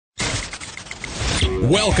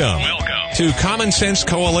Welcome to Common Sense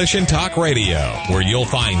Coalition Talk Radio, where you'll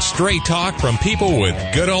find straight talk from people with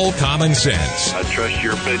good old common sense. I trust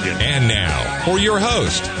your opinion. And now, for your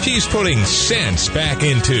host, she's putting sense back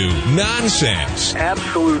into nonsense.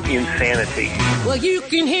 Absolute insanity. Well, you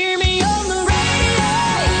can hear me on the radio.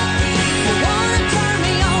 You want to turn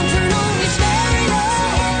me on, turn on your stereo.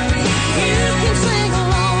 You can sing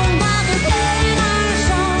along while they're playing our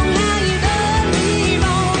song. How you done me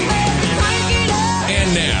wrong, baby, crank it up.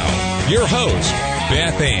 And now, your host,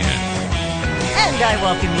 Beth Ann. And I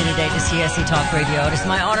welcome you today to CSC Talk Radio. It is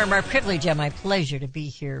my honor, my privilege, and my pleasure to be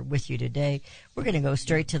here with you today. We're going to go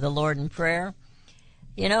straight to the Lord in prayer.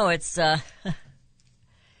 You know, it's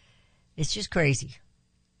just crazy.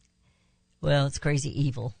 Well, it's crazy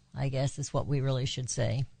evil, I guess, is what we really should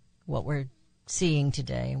say. What we're seeing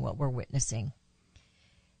today and what we're witnessing.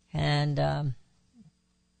 And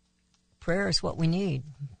prayer is what we need.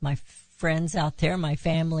 My friends out there, my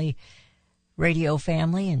family, radio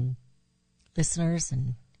family, and listeners,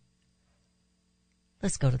 and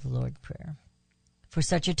let's go to the Lord in prayer. For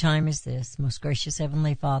such a time as this, most gracious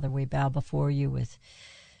Heavenly Father, we bow before you with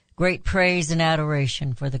great praise and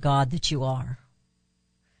adoration for the God that you are.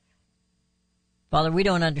 Father, we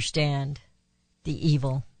don't understand the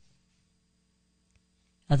evil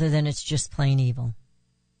other than it's just plain evil.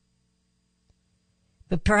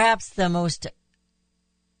 But perhaps the most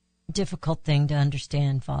difficult thing to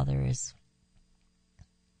understand, Father, is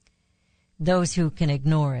those who can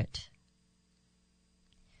ignore it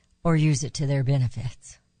or use it to their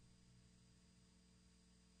benefits.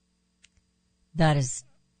 That is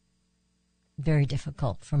very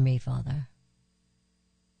difficult for me, Father.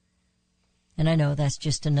 And I know that's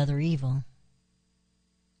just another evil.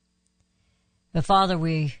 But Father,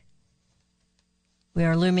 we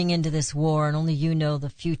are looming into this war, and only you know the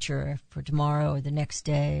future for tomorrow or the next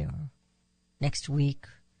day or next week.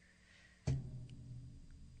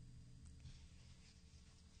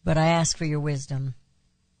 But I ask for your wisdom.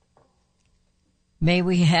 May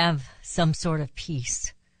we have some sort of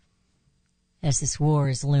peace as this war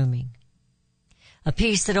is looming. A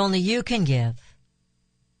peace that only you can give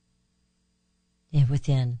and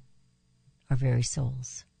within our very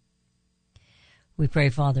souls. We pray,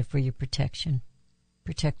 Father, for your protection.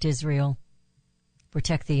 Protect Israel.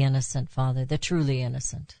 Protect the innocent, Father, the truly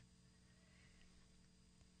innocent.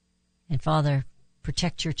 And Father,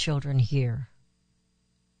 protect your children here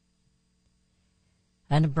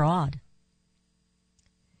and abroad.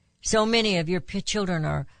 So many of your children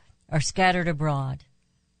are scattered abroad.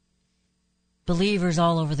 Believers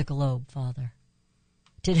all over the globe, Father.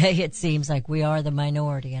 Today it seems like we are the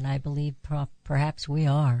minority, and I believe perhaps we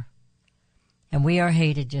are. And we are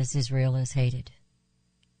hated as Israel is hated.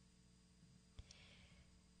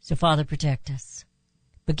 So, Father, protect us.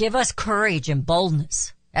 But give us courage and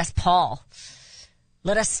boldness, as Paul.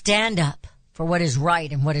 Let us stand up for what is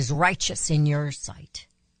right and what is righteous in your sight.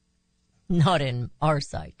 Not in our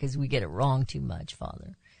sight, because we get it wrong too much,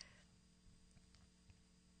 Father.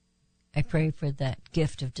 I pray for that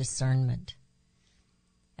gift of discernment.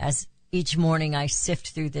 As each morning I sift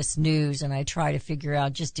through this news and I try to figure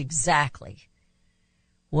out just exactly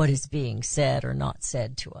what is being said or not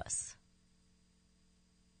said to us.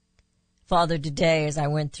 Father, today as I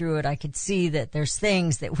went through it, I could see that there's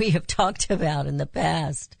things that we have talked about in the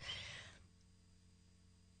past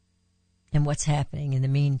and what's happening in the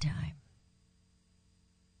meantime.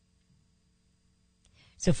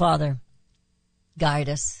 So, Father, guide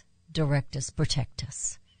us, direct us, protect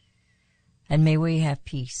us, and may we have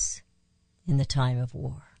peace in the time of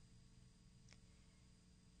war.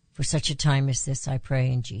 For such a time as this, I pray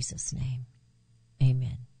in Jesus' name.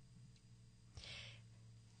 Amen.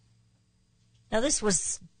 Now, this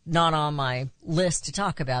was not on my list to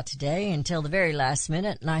talk about today until the very last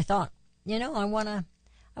minute, and I thought, I want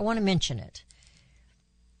to mention it.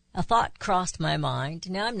 A thought crossed my mind.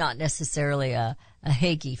 Now, I'm not necessarily a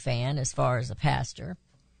Hagee fan as far as a pastor,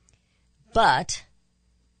 but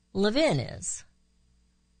Levin is.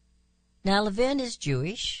 Now, Levin is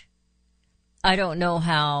Jewish. I don't know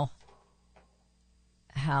how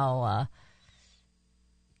I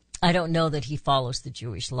don't know that he follows the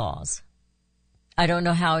Jewish laws. I don't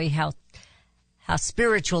know how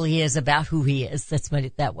spiritual he is about who he is. Let's put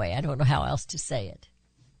it that way. I don't know how else to say it.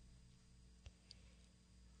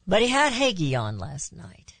 But he had Hagee on last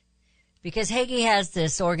night, because Hagee has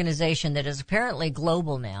this organization that is apparently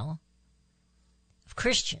global now of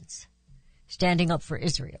Christians standing up for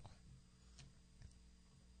Israel.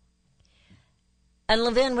 And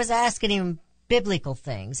Levin was asking him biblical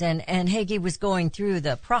things, and Hagee was going through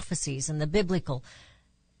the prophecies and the biblical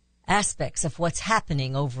aspects of what's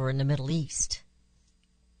happening over in the Middle East.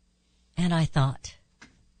 And I thought,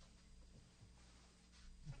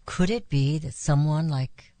 could it be that someone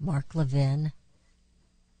like Mark Levin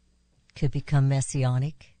could become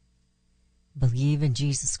messianic, believe in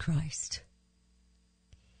Jesus Christ?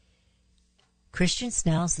 Christians,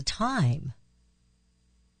 now's the time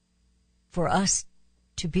for us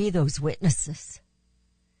to be those witnesses,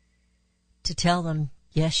 to tell them,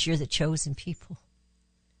 yes, you're the chosen people,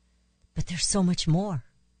 but there's so much more.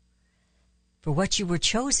 For what you were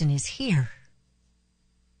chosen is here.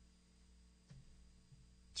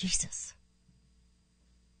 Jesus.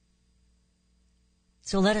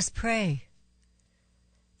 So let us pray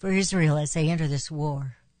for Israel as they enter this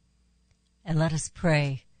war. And let us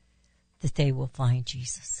pray that they will find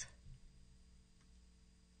Jesus.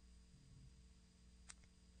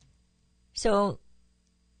 So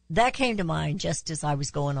that came to mind just as I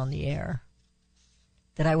was going on the air,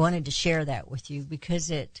 that I wanted to share that with you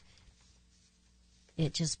because it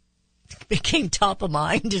just became top of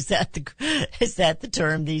mind. Is that the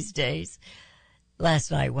term these days? Last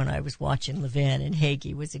night when I was watching Levin and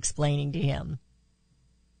Hagee was explaining to him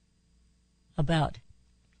about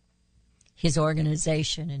his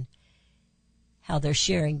organization and how they're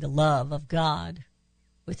sharing the love of God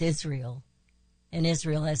with Israel. And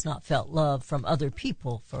Israel has not felt love from other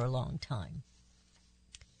people for a long time.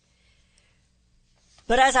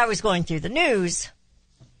 But as I was going through the news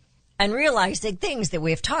and realizing things that we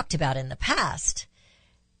have talked about in the past,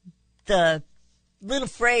 the little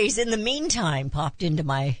phrase, in the meantime, popped into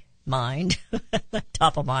my mind,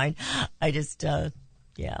 top of mind. I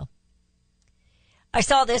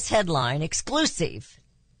saw this headline, exclusive.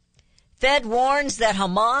 Fed warns that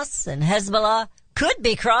Hamas and Hezbollah could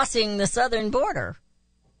be crossing the southern border.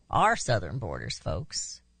 Our southern borders,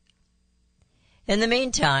 folks. In the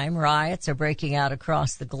meantime, riots are breaking out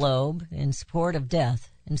across the globe in support of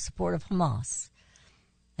in support of Hamas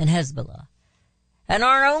and Hezbollah. And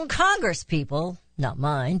our own Congress people, not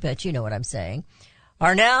mine, but you know what I'm saying,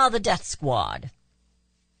 are now the death squad.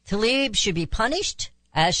 Tlaib should be punished,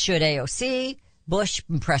 as should AOC, Bush,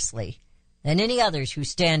 and Presley, and any others who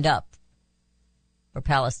stand up for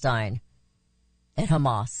Palestine and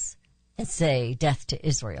Hamas and say death to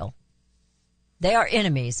Israel. They are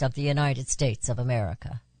enemies of the United States of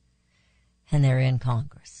America, and they're in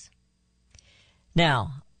Congress.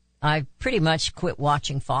 Now, I pretty much quit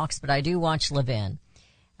watching Fox, but I do watch Levin,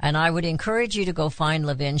 and I would encourage you to go find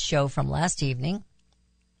Levin's show from last evening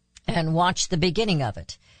and watch the beginning of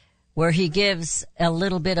it, where he gives a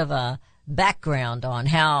little bit of a background on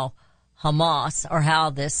how Hamas, or how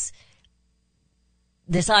this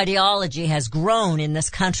ideology has grown in this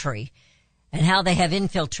country and how they have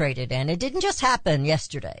infiltrated. And it didn't just happen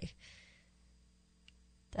yesterday.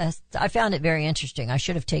 I found it very interesting. I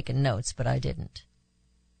should have taken notes, but I didn't.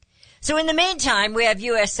 So in the meantime, we have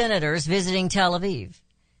U.S. senators visiting Tel Aviv,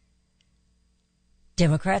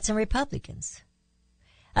 Democrats and Republicans.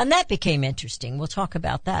 And that became interesting. We'll talk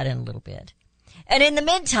about that in a little bit. And in the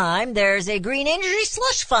meantime, there's a green energy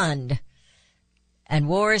slush fund. And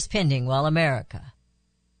war is pending while America,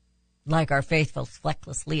 like our faithful,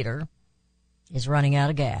 fleckless leader, is running out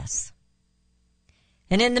of gas.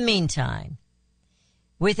 And in the meantime,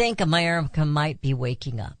 we think America might be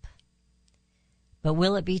waking up. But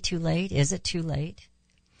will it be too late? Is it too late?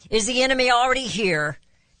 Is the enemy already here,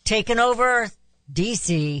 taken over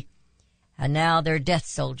D.C., and now their death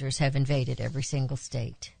soldiers have invaded every single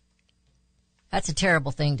state? That's a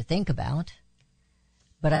terrible thing to think about,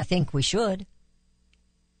 but I think we should.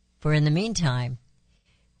 For in the meantime,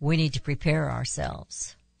 we need to prepare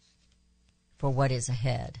ourselves for what is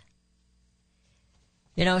ahead.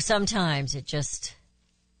 You know, sometimes it just,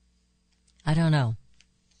 I don't know.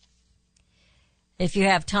 If you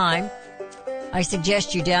have time, I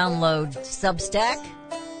suggest you download Substack.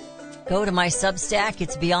 Go to my Substack.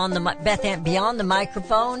 It's Beyond the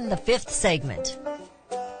Microphone, the 5th segment.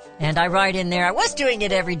 And I write in there, I was doing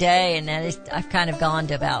it every day, and I've kind of gone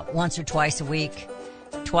to about once or twice a week,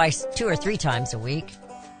 2 or 3 times a week.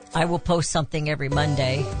 I will post something every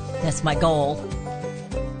Monday. That's my goal.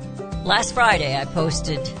 Last Friday, I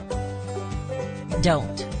posted,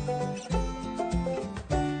 Don't.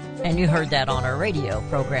 And you heard that on our radio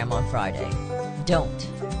program on Friday. Don't.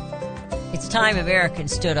 It's time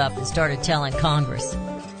Americans stood up and started telling Congress,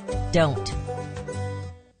 don't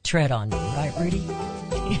tread on me, right, Rudy?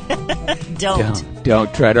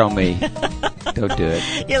 Don't tread on me. Don't do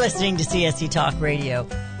it. You're listening to CSC Talk Radio.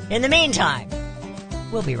 In the meantime,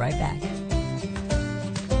 we'll be right back.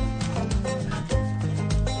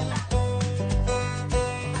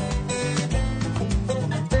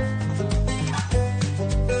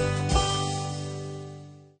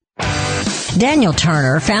 Daniel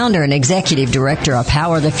Turner, founder and executive director of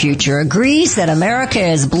Power the Future, agrees that America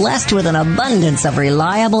is blessed with an abundance of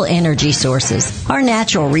reliable energy sources. Our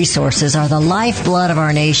natural resources are the lifeblood of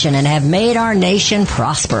our nation and have made our nation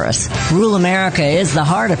prosperous. Rural America is the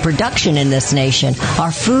heart of production in this nation.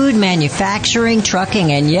 Our food, manufacturing,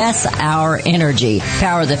 trucking, and yes, our energy.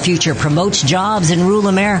 Power the Future promotes jobs in rural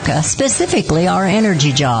America, specifically our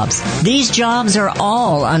energy jobs. These jobs are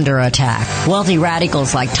all under attack. Wealthy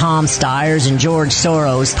radicals like Tom Stiers and George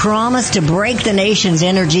Soros promise to break the nation's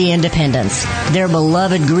energy independence. Their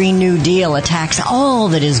beloved Green New Deal attacks all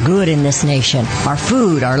that is good in this nation. Our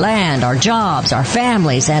food, our land, our jobs, our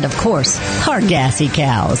families, and of course, our gassy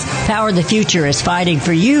cows. Power the Future is fighting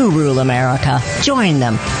for you, rural America. Join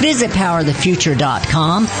them. Visit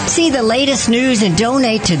PowerTheFuture.com. See the latest news and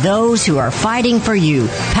donate to those who are fighting for you.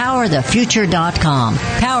 PowerTheFuture.com.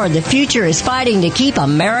 Power the Future is fighting to keep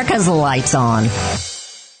America's lights on.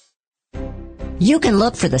 You can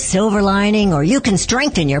look for the silver lining, or you can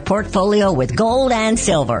strengthen your portfolio with gold and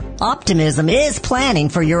silver. Optimism is planning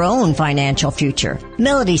for your own financial future.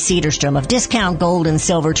 Melody Cedarstrom of Discount Gold and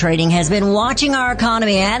Silver Trading has been watching our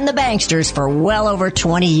economy and the banksters for well over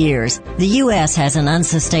 20 years. The U.S. has an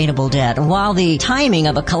unsustainable debt, and while the timing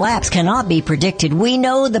of a collapse cannot be predicted, we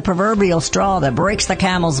know the proverbial straw that breaks the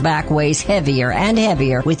camel's back weighs heavier and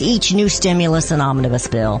heavier with each new stimulus and omnibus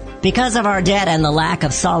bill. Because of our debt and the lack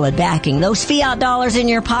of solid backing, those fiat dollars in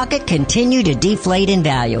your pocket continue to deflate in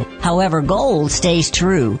value. However, gold stays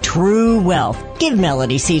true wealth. Give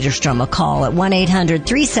Melody Cedarstrom a call at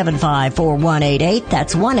 1-800-375-4188.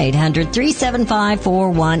 That's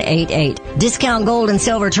 1-800-375-4188. Discount Gold and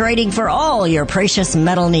Silver Trading for all your precious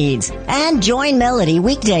metal needs. And join Melody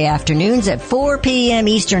weekday afternoons at 4 p.m.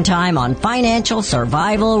 Eastern Time on Financial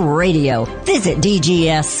Survival Radio. Visit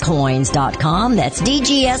DGScoins.com. That's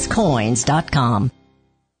DGScoins.com.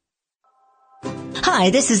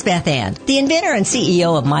 Hi, this is Beth Ann. The inventor and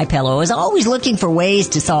CEO of MyPillow is always looking for ways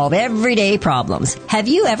to solve everyday problems. Have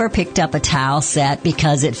you ever picked up a towel set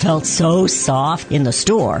because it felt so soft in the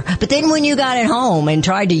store, but then when you got it home and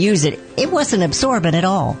tried to use it, it wasn't absorbent at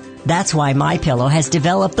all? That's why MyPillow has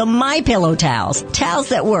developed the MyPillow towels. Towels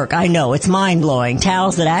that work. I know, it's mind-blowing.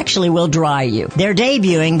 Towels that actually will dry you. They're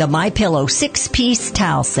debuting the MyPillow 6-piece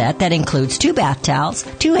towel set that includes 2 bath towels,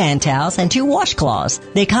 2 hand towels, and 2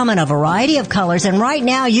 washcloths. They come in a variety of colors, and right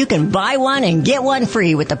now you can buy one and get one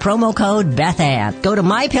free with the promo code BethAnn. Go to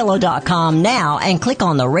MyPillow.com now and click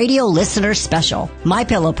on the radio listener special.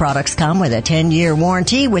 MyPillow products come with a 10-year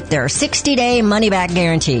warranty with their 60-day money-back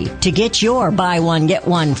guarantee. To get your buy one, get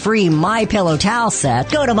one free MyPillow towel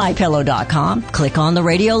set, go to MyPillow.com, click on the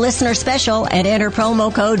radio listener special, and enter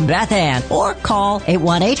promo code BethAnn, or call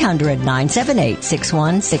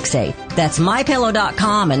 1-800-978-6168. That's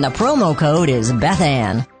MyPillow.com, and the promo code is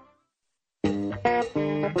BethAnn.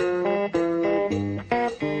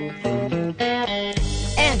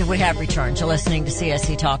 And we have returned to listening to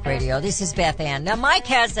CSC Talk Radio. This is Beth Ann. Now, Mike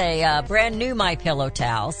has a brand new MyPillow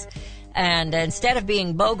towels. And instead of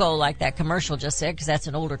being BOGO like that commercial just said, because that's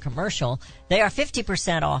an older commercial, they are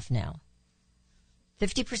 50% off now.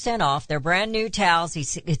 50% off. They're brand new towels.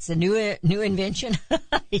 It's a new invention.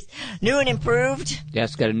 New and improved. Yeah,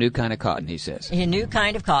 it's got a new kind of cotton, he says. A new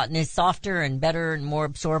kind of cotton. It's softer and better and more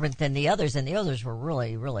absorbent than the others, and the others were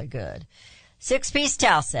really, really good. 6-piece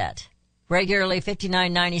towel set. Regularly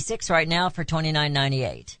 $59.96, right now for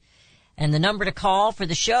 $29.98. And the number to call for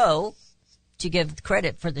the show, to give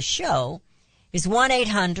credit for the show, is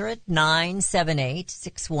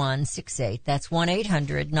 1-800-978-6168. That's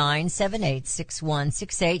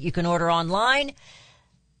 1-800-978-6168. You can order online,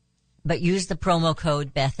 but use the promo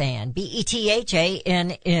code BethAnn,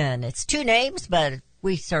 BETHANN. It's 2 names, but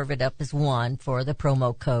we serve it up as one for the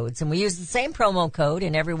promo codes. And we use the same promo code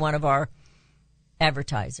in every one of our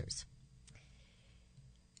advertisers.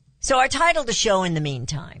 So I titled the show in the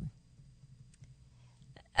meantime.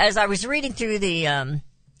 As I was reading through the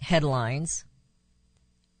headlines,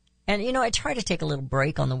 and, you know, I try to take a little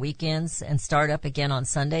break on the weekends and start up again on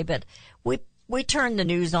Sunday, but we turned the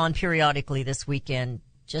news on periodically this weekend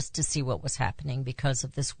just to see what was happening because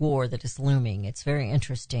of this war that is looming. It's very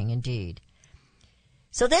interesting indeed.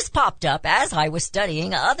 So this popped up as I was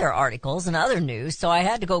studying other articles and other news, so I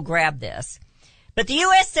had to go grab this. But the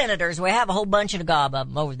U.S. senators, we have a whole bunch of the gob of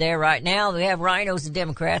them over there right now. We have rhinos and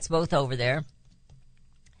Democrats both over there.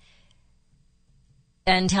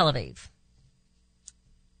 And Tel Aviv.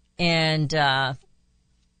 And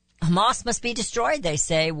Hamas must be destroyed, they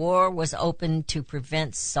say. War was opened to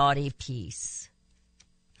prevent Saudi peace.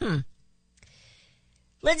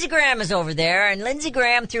 Lindsey Graham is over there, and Lindsey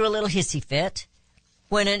Graham threw a little hissy fit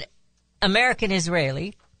when an American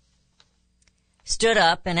Israeli stood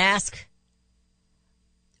up and asked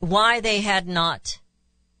why they had not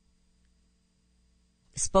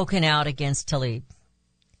spoken out against Tlaib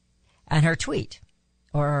and her tweet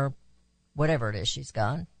or whatever it is she's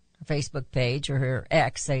got, her Facebook page or her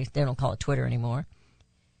X. They don't call it Twitter anymore.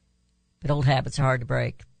 But old habits are hard to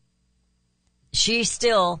break. She's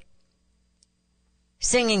still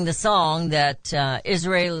singing the song that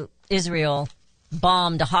Israel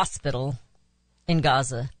bombed a hospital in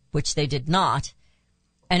Gaza, which they did not.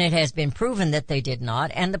 And it has been proven that they did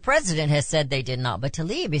not. And the president has said they did not. But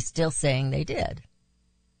Tlaib is still saying they did.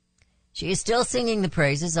 She is still singing the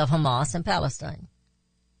praises of Hamas and Palestine.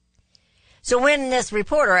 So when this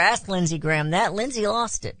reporter asked Lindsey Graham that, Lindsey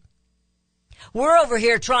lost it. We're over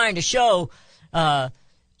here trying to show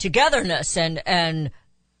togetherness and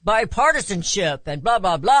bipartisanship and blah,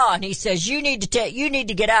 blah, blah. And he says, you need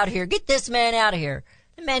to get out of here. Get this man out of here.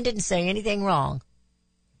 The man didn't say anything wrong.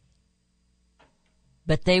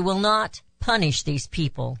 But they will not punish these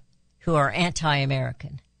people who are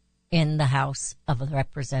anti-American in the House of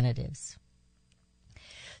Representatives.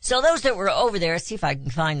 So those that were over there, see if I can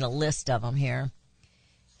find the list of them here.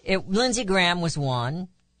 Lindsey Graham was one.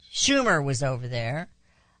 Schumer was over there.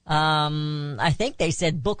 I think they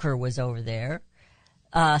said Booker was over there.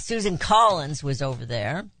 Susan Collins was over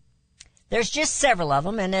there. There's just several of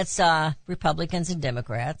them, and it's Republicans and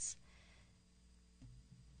Democrats.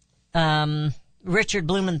 Richard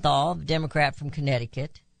Blumenthal, Democrat from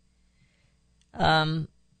Connecticut.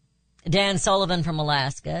 Dan Sullivan from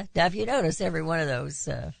Alaska. Now, if you notice, every one of those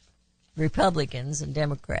Republicans and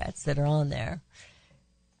Democrats that are on there,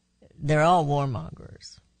 they're all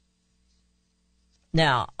warmongers.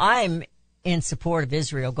 Now, I'm in support of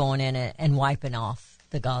Israel going in and wiping off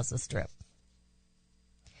the Gaza Strip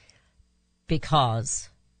because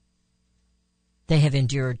they have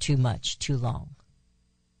endured too much, too long.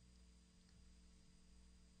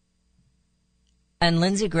 And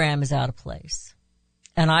Lindsey Graham is out of place.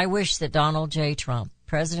 And I wish that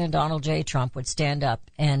President Donald J. Trump would stand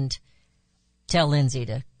up and tell Lindsey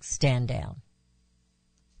to stand down.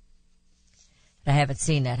 I haven't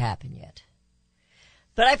seen that happen yet.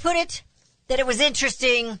 But I put it that it was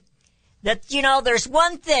interesting that, there's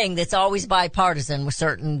one thing that's always bipartisan with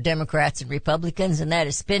certain Democrats and Republicans, and that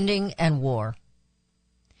is spending and war.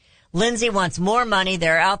 Lindsey wants more money.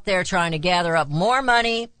 They're out there trying to gather up more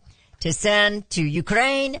money to send to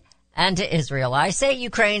Ukraine and to Israel. I say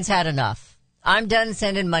Ukraine's had enough. I'm done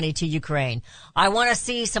sending money to Ukraine. I want to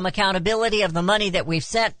see some accountability of the money that we've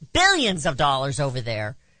sent, billions of dollars over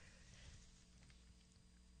there.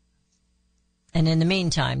 And in the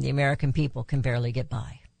meantime, the American people can barely get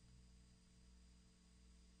by.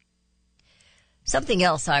 Something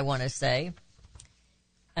else I want to say,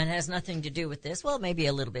 and has nothing to do with this, well, maybe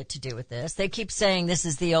a little bit to do with this. They keep saying this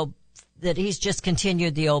is that he's just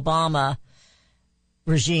continued the Obama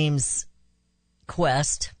regime's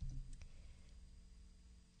quest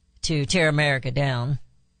to tear America down.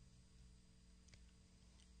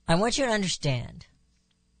 I want you to understand,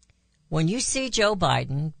 when you see Joe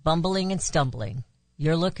Biden bumbling and stumbling,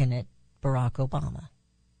 you're looking at Barack Obama.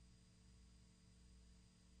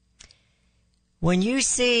 When you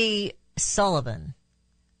see Sullivan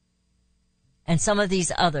and some of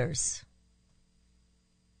these others,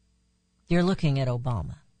 you're looking at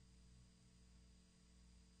Obama.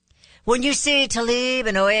 When you see Tlaib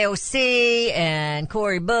and AOC and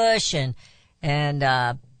Cori Bush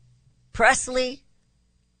and Presley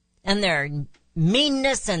and their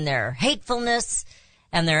meanness and their hatefulness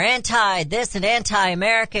and their anti-this and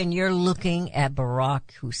anti-American, you're looking at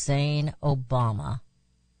Barack Hussein Obama.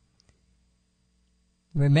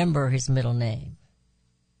 Remember his middle name.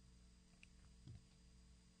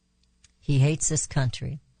 He hates this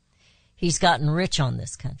country. He's gotten rich on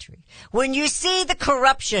this country. When you see the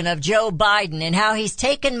corruption of Joe Biden and how he's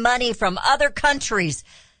taken money from other countries,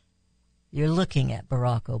 you're looking at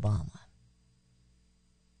Barack Obama.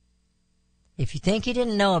 If you think you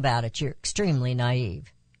didn't know about it, you're extremely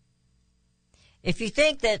naive. If you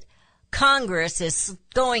think that Congress is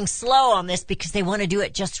going slow on this because they want to do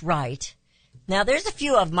it just right, now there's a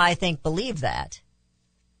few of them I think believe that.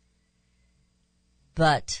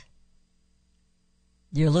 But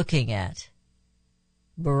you're looking at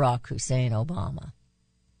Barack Hussein Obama,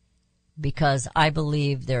 because I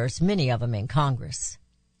believe there's many of them in Congress.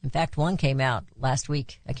 In fact, one came out last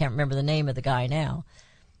week, I can't remember the name of the guy now,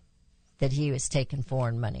 that he was taking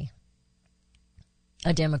foreign money.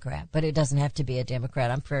 A Democrat, but it doesn't have to be a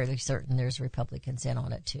Democrat. I'm fairly certain there's Republicans in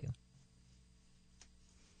on it too.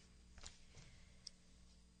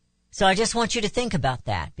 So I just want you to think about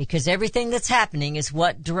that, because everything that's happening is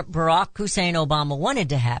what Barack Hussein Obama wanted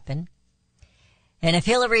to happen. And if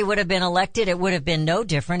Hillary would have been elected, it would have been no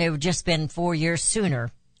different. It would have just been 4 years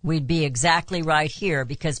sooner. We'd be exactly right here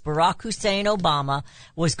because Barack Hussein Obama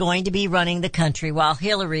was going to be running the country while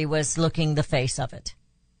Hillary was looking the face of it.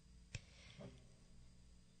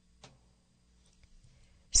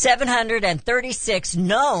 736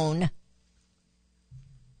 known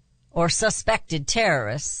or suspected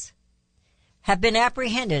terrorists have been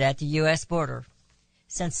apprehended at the U.S. border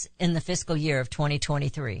since in the fiscal year of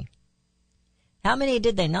 2023. How many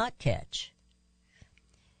did they not catch?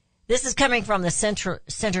 This is coming from the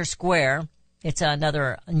Center Square. It's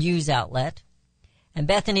another news outlet. And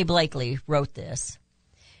Bethany Blakely wrote this.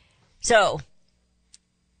 So,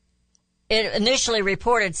 it initially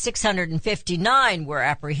reported 659 were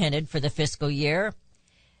apprehended for the fiscal year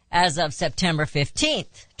as of September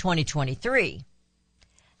 15th, 2023.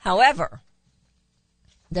 However,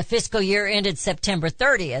 the fiscal year ended September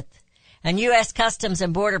 30th, and U.S. Customs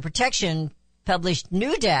and Border Protection published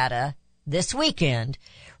new data this weekend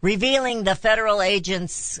revealing the federal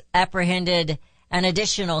agents apprehended an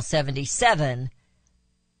additional 77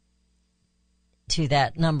 to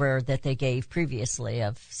that number that they gave previously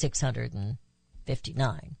of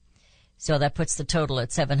 659. So that puts the total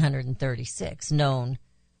at 736 known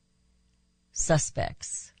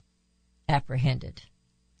suspects apprehended,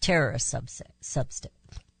 terrorist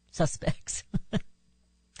suspects.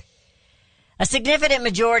 A significant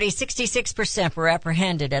majority, 66%, were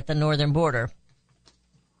apprehended at the northern border.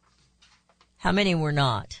 How many were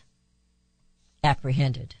not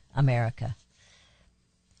apprehended, America?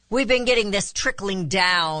 We've been getting this trickling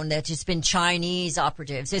down that it's been Chinese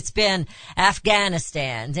operatives. It's been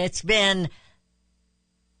Afghanistan. It's been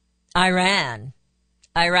Iran,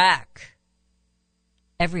 Iraq,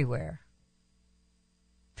 everywhere.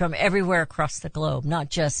 From everywhere across the globe,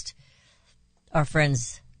 not just our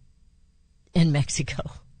friends in Mexico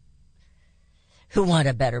who want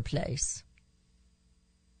a better place.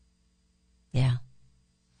 Yeah.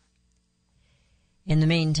 In the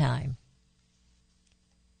meantime,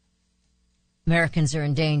 Americans are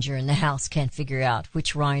in danger and the House can't figure out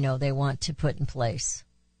which rhino they want to put in place.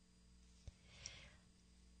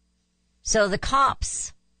 So the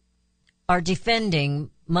cops are defending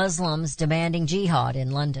Muslims demanding jihad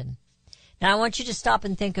in London. Now I want you to stop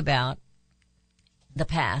and think about the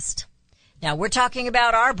past. Now we're talking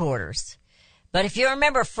about our borders. But if you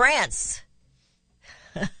remember France,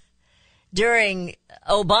 during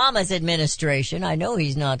Obama's administration, I know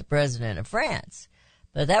he's not the president of France,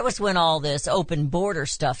 but that was when all this open border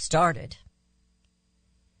stuff started.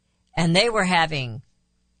 And they were having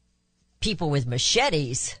people with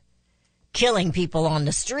machetes killing people on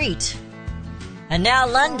the street. And now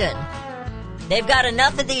London, they've got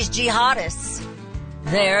enough of these jihadists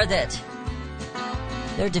there that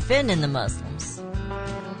they're defending the Muslims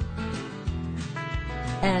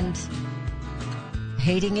and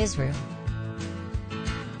hating Israel.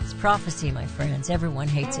 It's prophecy, my friends. Everyone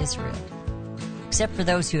hates Israel, except for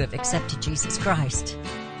those who have accepted Jesus Christ.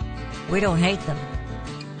 We don't hate them,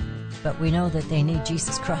 but we know that they need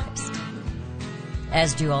Jesus Christ,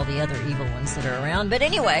 as do all the other evil ones that are around. But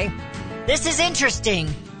anyway, this is interesting,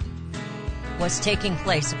 what's taking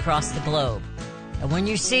place across the globe. And when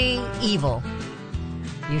you see evil,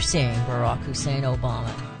 you're seeing Barack Hussein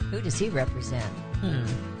Obama. Who does he represent?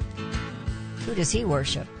 Who does he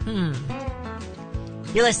worship?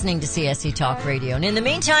 You're listening to CSC Talk Radio. And in the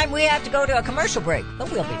meantime, we have to go to a commercial break,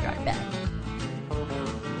 but we'll be right back.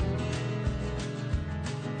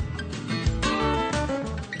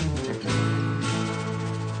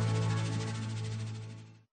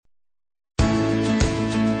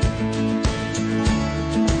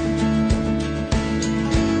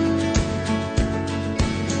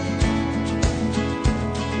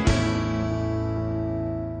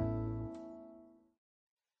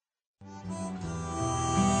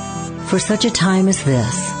 For such a time as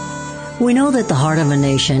this, we know that the heart of a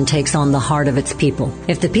nation takes on the heart of its people.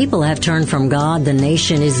 If the people have turned from God, the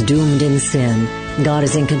nation is doomed in sin. God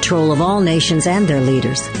is in control of all nations and their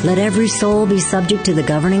leaders. Let every soul be subject to the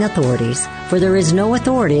governing authorities, for there is no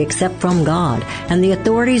authority except from God, and the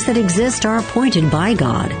authorities that exist are appointed by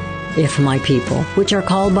God. If my people, which are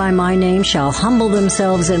called by my name, shall humble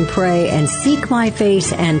themselves and pray and seek my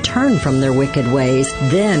face and turn from their wicked ways,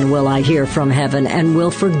 then will I hear from heaven and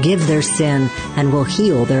will forgive their sin and will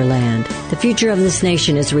heal their land. The future of this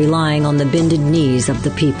nation is relying on the bended knees of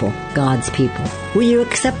the people, God's people. Will you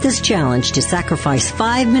accept this challenge to sacrifice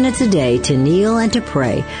 5 minutes a day to kneel and to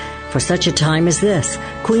pray For such a time as this,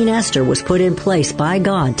 Queen Esther was put in place by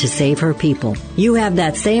God to save her people. You have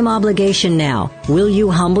that same obligation now. Will you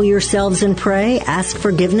humble yourselves and pray, ask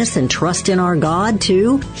forgiveness, and trust in our God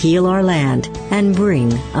to heal our land and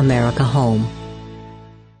bring America home?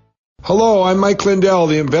 Hello, I'm Mike Lindell,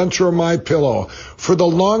 the inventor of My Pillow. For the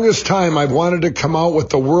longest time, I've wanted to come out with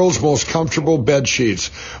the world's most comfortable bed sheets.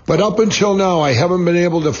 But up until now, I haven't been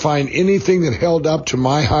able to find anything that held up to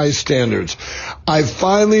my high standards. I've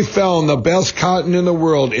finally found the best cotton in the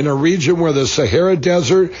world in a region where the Sahara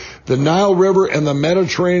Desert, the Nile River, and the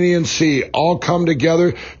Mediterranean Sea all come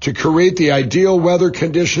together to create the ideal weather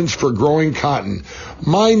conditions for growing cotton.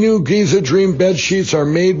 My new Giza Dream bed sheets are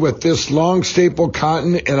made with this long staple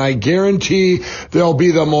cotton, and I guarantee they'll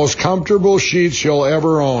be the most comfortable sheets you'll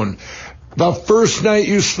ever own. The first night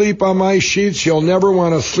you sleep on my sheets, you'll never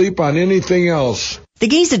want to sleep on anything else. The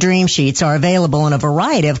Giza Dream Sheets are available in a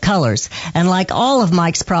variety of colors, and like all of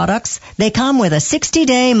Mike's products, they come with a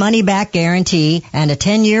 60-day money-back guarantee and a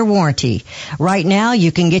 10-year warranty. Right now,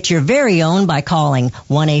 you can get your very own by calling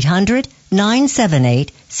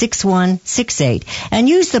 1-800-978-6168 and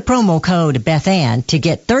use the promo code BethAnn to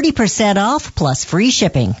get 30% off plus free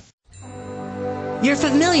shipping. You're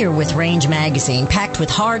familiar with Range Magazine, packed with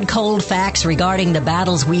hard, cold facts regarding the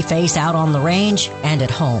battles we face out on the range and at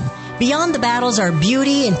home. Beyond the battles are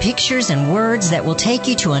beauty and pictures and words that will take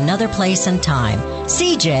you to another place and time.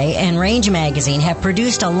 CJ and Range Magazine have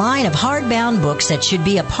produced a line of hardbound books that should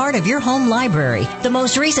be a part of your home library. The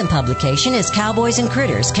most recent publication is Cowboys and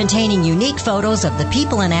Critters, containing unique photos of the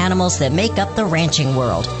people and animals that make up the ranching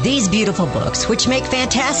world. These beautiful books, which make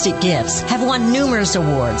fantastic gifts, have won numerous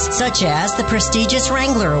awards, such as the prestigious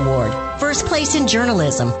Wrangler Award, First Place in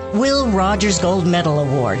Journalism, Will Rogers Gold Medal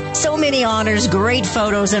Award. So many honors, great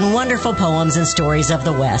photos, and wonderful poems and stories of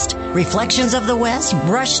the West. Reflections of the West,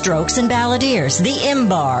 Brushstrokes and Balladeers, The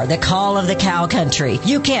Imbar, The Call of the Cow Country.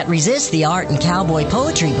 You can't resist the art and cowboy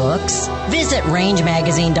poetry books. Visit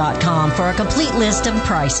rangemagazine.com for a complete list of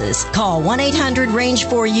prices. Call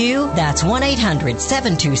 1-800-RANGE-4U. That's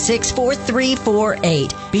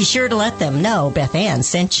 1-800-726-4348. Be sure to let them know Beth Ann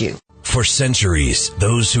sent you. For centuries,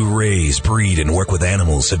 those who raise, breed, and work with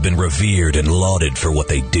animals have been revered and lauded for what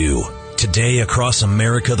they do. Today, across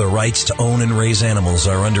America, the rights to own and raise animals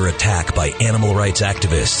are under attack by animal rights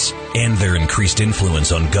activists and their increased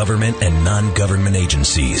influence on government and non-government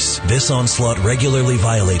agencies. This onslaught regularly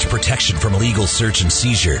violates protection from legal search and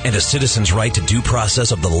seizure and a citizen's right to due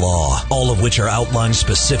process of the law, all of which are outlined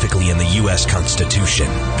specifically in the U.S. Constitution.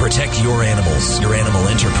 Protect your animals, your animal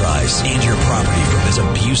enterprise, and your property from this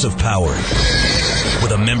abuse of power.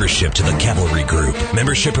 With a membership to the Cavalry Group,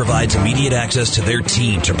 membership provides immediate access to their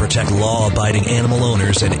team to protect law-abiding animal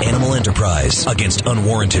owners and animal enterprise against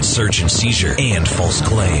unwarranted search and seizure and false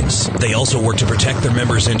claims. They also work to protect their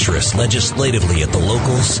members' interests legislatively at the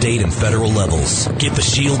local, state, and federal levels. Get the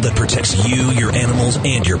shield that protects you, your animals,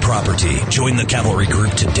 and your property. Join the Cavalry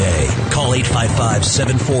Group today. Call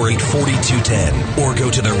 855-748-4210 or go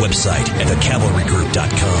to their website at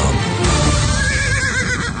thecavalrygroup.com.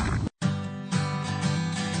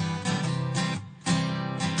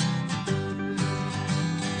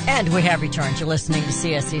 And we have returned. You're listening to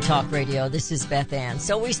CSC Talk Radio. This is Beth Ann.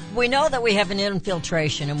 So we know that we have an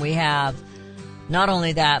infiltration, and we have not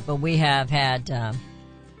only that, but we have had, I'm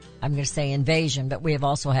going to say invasion, but we have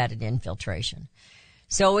also had an infiltration.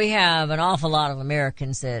 So we have an awful lot of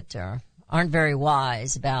Americans that aren't very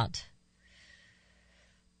wise about,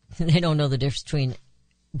 they don't know the difference between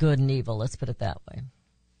good and evil, let's put it that way.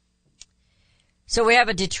 So we have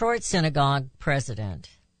a Detroit synagogue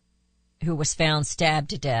president who was found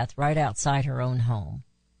stabbed to death right outside her own home.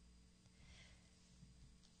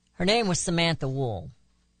 Her name was Samantha Wool.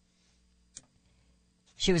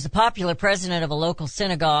 She was a popular president of a local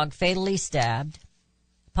synagogue, fatally stabbed.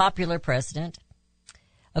 Popular president.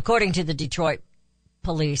 According to the Detroit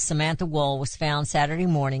police, Samantha Wool was found Saturday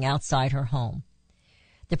morning outside her home.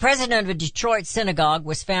 The president of a Detroit synagogue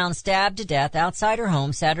was found stabbed to death outside her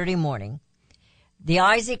home Saturday morning. The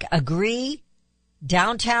Isaac Agree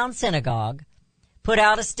Downtown Synagogue put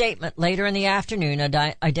out a statement later in the afternoon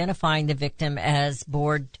identifying the victim as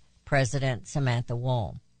board president Samantha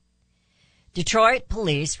Wool. Detroit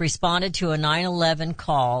police responded to a 9/11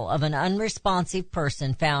 call of an unresponsive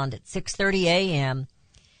person found at 6:30 a.m.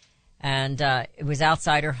 and it was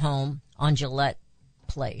outside her home on Gillette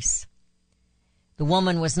Place. The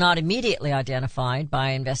woman was not immediately identified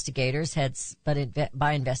by investigators, had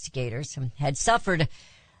suffered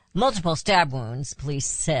multiple stab wounds, police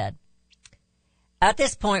said. At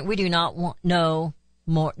this point, we do not know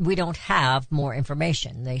more. We don't have more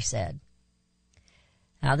information, they said.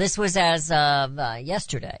 Now, this was as of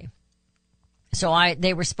yesterday. So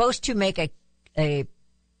they were supposed to make they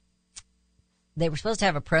were supposed to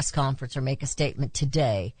have a press conference or make a statement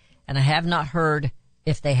today, and I have not heard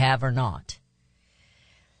if they have or not.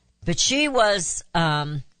 But she was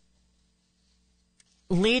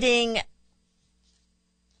leading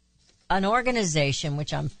an organization,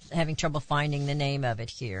 which I'm having trouble finding the name of it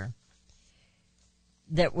here,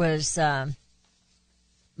 that was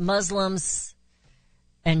Muslims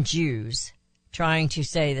and Jews trying to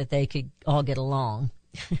say that they could all get along.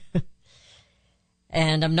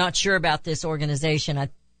 And I'm not sure about this organization. I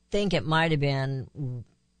think it might have been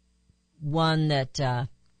one that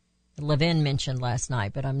Levin mentioned last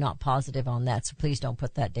night, but I'm not positive on that, so please don't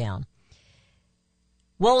put that down.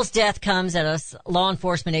 Wool's death comes as law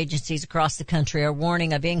enforcement agencies across the country are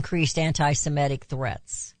warning of increased anti-Semitic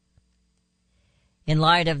threats in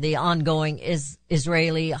light of the ongoing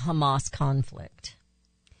Israeli-Hamas conflict.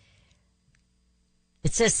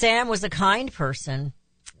 It says Sam was a kind person,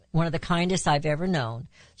 one of the kindest I've ever known.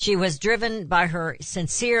 She was driven by her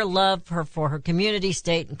sincere love for her community,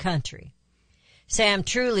 state, and country. Sam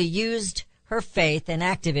truly used her faith and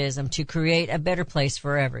activism to create a better place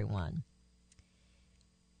for everyone.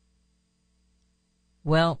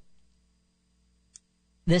 Well,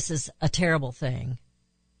 this is a terrible thing.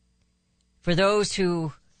 For those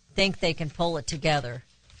who think they can pull it together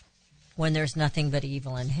when there's nothing but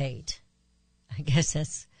evil and hate. I guess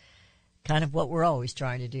that's kind of what we're always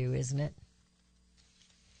trying to do, isn't it?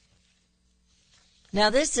 Now,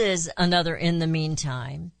 this is another in the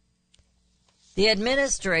meantime. The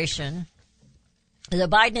Biden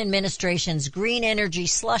administration's green energy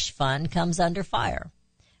slush fund comes under fire.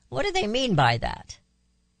 What do they mean by that?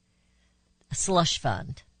 A slush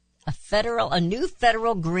fund. A new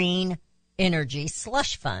federal green energy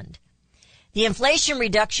slush fund. The Inflation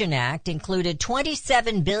Reduction Act included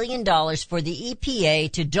 $27 billion for the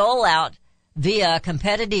EPA to dole out via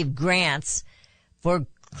competitive grants for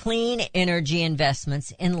clean energy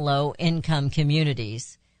investments in low-income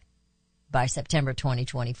communities by September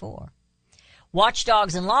 2024.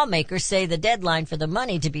 Watchdogs and lawmakers say the deadline for the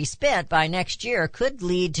money to be spent by next year could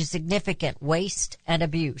lead to significant waste and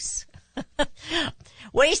abuse.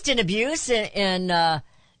 Waste and abuse in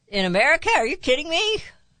America? Are you kidding me?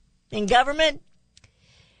 In government?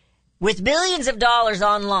 With billions of dollars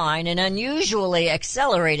online, an unusually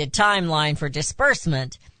accelerated timeline for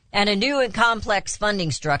disbursement, and a new and complex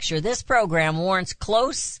funding structure, this program warrants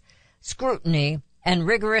close scrutiny and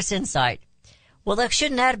rigorous insight. Well, that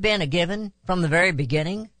shouldn't have been a given from the very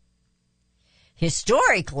beginning.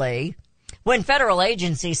 Historically, when federal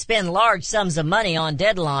agencies spend large sums of money on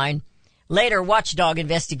deadline, later watchdog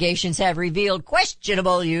investigations have revealed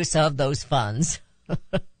questionable use of those funds.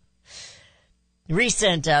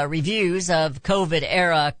 Recent reviews of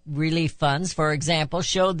COVID-era relief funds, for example,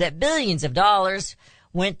 showed that billions of dollars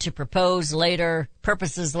went to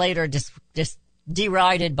purposes later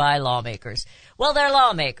derided by lawmakers. Well, they're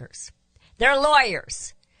lawmakers. They're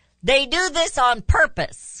lawyers. They do this on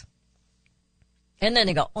purpose. And then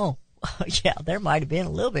they go, oh, yeah, there might have been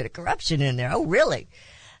a little bit of corruption in there. Oh, really?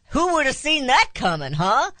 Who would have seen that coming,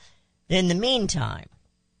 huh? In the meantime,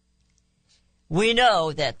 we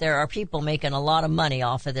know that there are people making a lot of money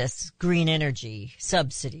off of this green energy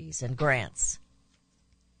subsidies and grants.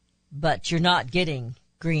 But you're not getting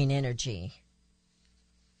green energy.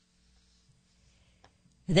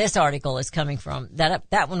 This article is coming from,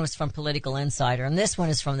 that one was from Political Insider, and this one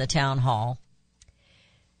is from the Town Hall.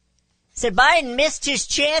 It said Biden missed his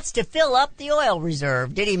chance to fill up the oil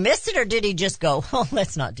reserve. Did he miss it or did he just go, oh,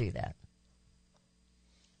 let's not do that?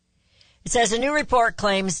 It says a new report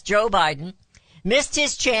claims Joe Biden missed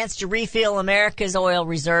his chance to refill America's oil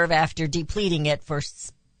reserve after depleting it for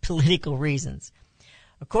political reasons.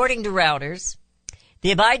 According to Reuters,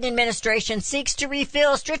 the Biden administration seeks to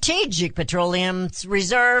refill strategic petroleum's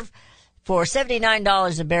reserve for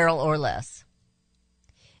 $79 a barrel or less.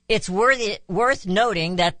 It's worth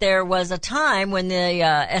noting that there was a time when the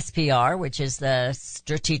SPR, which is the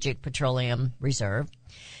Strategic Petroleum Reserve,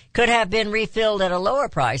 could have been refilled at a lower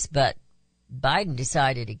price, but Biden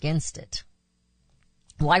decided against it.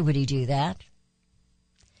 Why would he do that?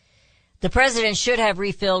 The president should have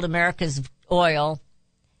refilled America's oil.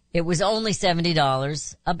 It was only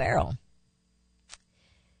 $70 a barrel.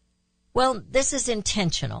 Well, this is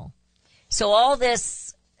intentional. So all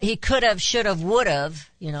this, he could have, should have, would have,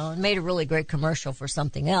 made a really great commercial for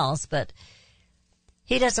something else, but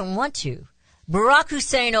he doesn't want to. Barack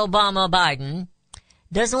Hussein Obama Biden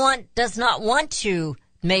does not want to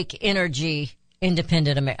make energy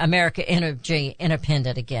independent, America energy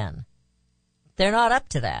independent again. They're not up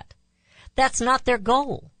to that. That's not their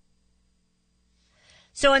goal.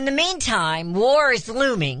 So in the meantime, war is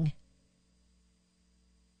looming.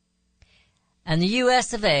 And the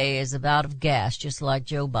U.S. of A. is about out of gas, just like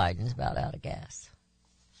Joe Biden's about out of gas.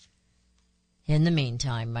 In the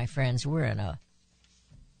meantime, my friends, we're in a,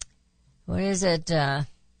 what is it,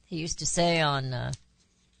 he used to say on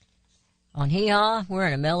Hee Haw, we're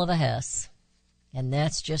in a mill of a hess. And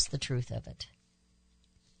that's just the truth of it.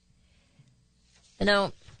 You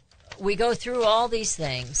know, we go through all these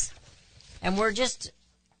things, and we're just,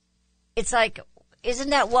 it's like,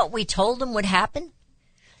 isn't that what we told them would happen?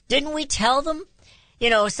 Didn't we tell them? You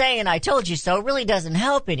know, saying I told you so really doesn't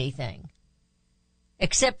help anything.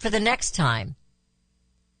 Except for the next time.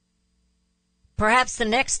 Perhaps the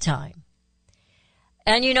next time.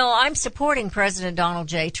 And you know, I'm supporting President Donald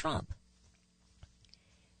J. Trump.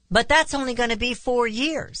 But that's only going to be 4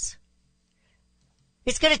 years.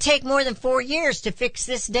 It's going to take more than 4 years to fix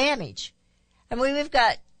this damage. I mean,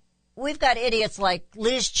 we've got idiots like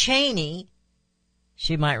Liz Cheney.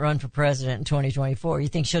 She might run for president in 2024. You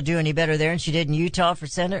think she'll do any better there than she did in Utah for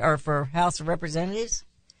Senate or for House of Representatives?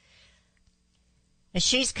 And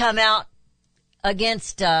she's come out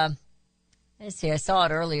against, let's see, I saw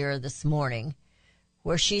it earlier this morning,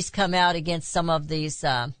 where she's come out against some of these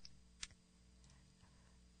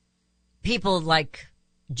people like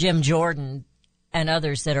Jim Jordan and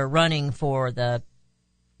others that are running for the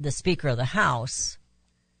Speaker of the House.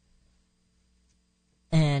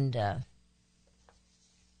 And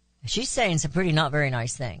she's saying some pretty not very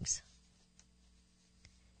nice things.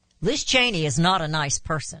 Liz Cheney is not a nice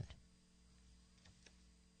person.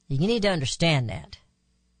 You need to understand that.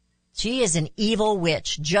 She is an evil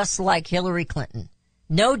witch, just like Hillary Clinton.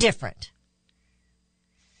 No different.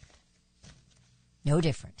 No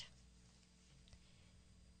different.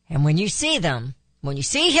 And when you see them, when you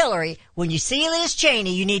see Hillary, when you see Liz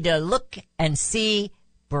Cheney, you need to look and see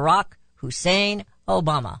Barack Hussein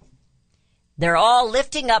Obama. They're all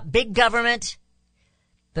lifting up big government.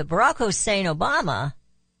 But Barack Hussein Obama,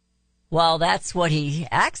 well, that's what he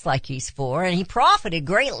acts like he's for, and he profited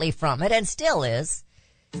greatly from it and still is.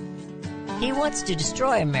 He wants to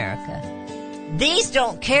destroy America. These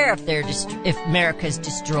don't care if America's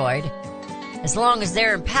destroyed, as long as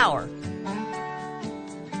they're in power.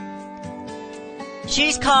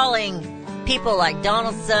 She's calling people like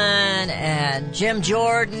Donaldson and Jim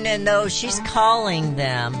Jordan and those, she's calling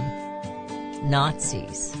them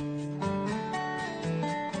Nazis.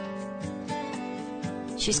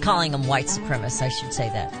 She's calling them white supremacists, I should say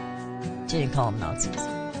that. She didn't call them Nazis.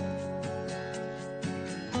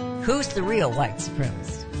 Who's the real white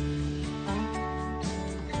supremacist?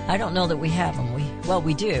 I don't know that we have them. We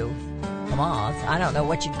do. Hamas. I don't know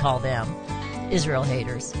what you'd call them. Israel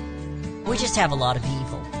haters. We just have a lot of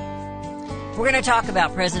evil. We're going to talk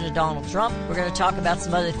about President Donald Trump. We're going to talk about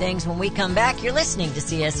some other things when we come back. You're listening to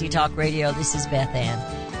CSC Talk Radio. This is Beth Ann.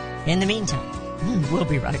 In the meantime, we'll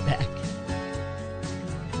be right back.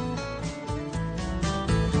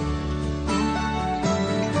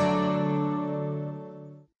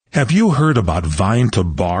 Have you heard about Vine to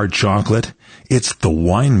Bar chocolate? It's the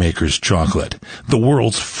winemaker's chocolate, the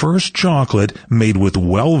world's first chocolate made with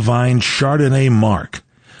well-vined Chardonnay marc.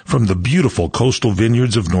 From the beautiful coastal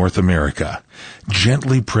vineyards of North America,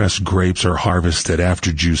 gently pressed grapes are harvested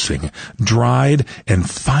after juicing, dried and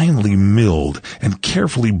finely milled and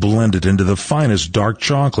carefully blended into the finest dark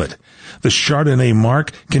chocolate. The Chardonnay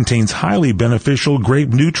marc contains highly beneficial grape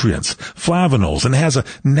nutrients, flavonols, and has a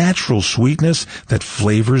natural sweetness that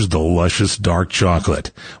flavors the luscious dark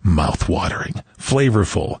chocolate. Mouth-watering,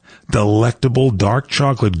 flavorful, delectable dark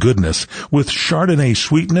chocolate goodness with Chardonnay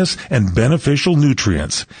sweetness and beneficial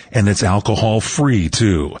nutrients. And it's alcohol-free,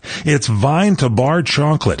 too. It's Vine to Bar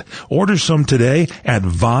chocolate. Order some today at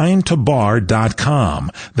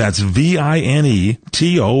vinetobar.com. That's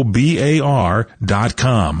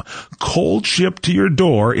vinetobar.com. Cold shipped to your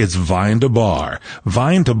door, it's Vine to Bar.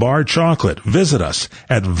 Vine to Bar chocolate. Visit us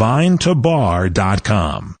at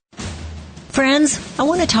vinetobar.com. Friends, I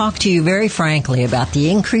want to talk to you very frankly about the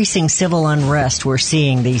increasing civil unrest we're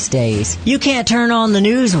seeing these days. You can't turn on the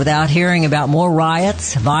news without hearing about more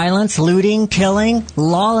riots, violence, looting, killing,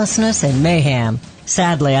 lawlessness, and mayhem.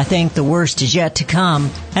 Sadly, I think the worst is yet to come,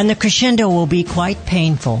 and the crescendo will be quite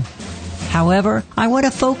painful. However, I want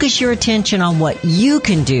to focus your attention on what you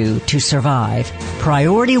can do to survive.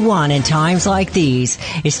 Priority one in times like these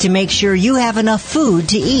is to make sure you have enough food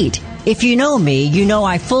to eat. If you know me, you know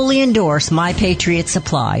I fully endorse My Patriot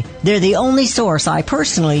Supply. They're the only source I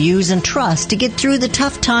personally use and trust to get through the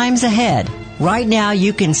tough times ahead. Right now,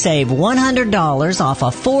 you can save $100 off a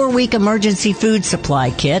 4-week emergency food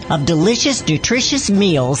supply kit of delicious, nutritious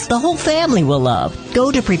meals the whole family will love.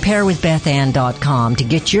 Go to preparewithbethann.com to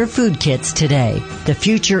get your food kits today. The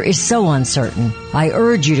future is so uncertain. I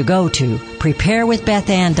urge you to go to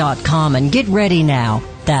preparewithbethann.com and get ready now.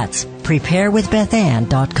 That's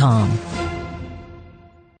preparewithbethann.com.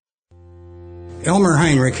 Elmer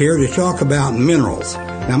Heinrich here to talk about minerals.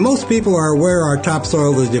 Now, most people are aware our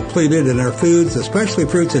topsoil is depleted and our foods, especially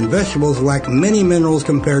fruits and vegetables, lack many minerals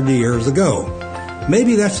compared to years ago.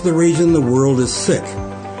 Maybe that's the reason the world is sick.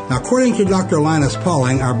 Now, according to Dr. Linus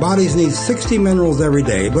Pauling, our bodies need 60 minerals every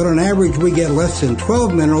day, but on average we get less than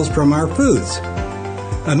 12 minerals from our foods.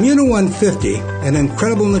 Immuno 150, an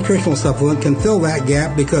incredible nutritional supplement, can fill that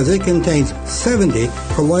gap because it contains 70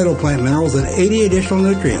 colloidal plant minerals and 80 additional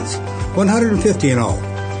nutrients, 150 in all.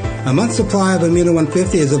 A month's supply of Immuno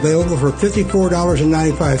 150 is available for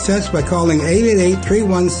 $54.95 by calling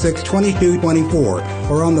 888-316-2224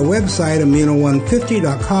 or on the website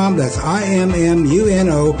immuno150.com. That's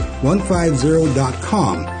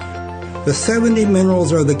IMMUNO150.com. The 70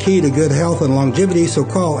 minerals are the key to good health and longevity, so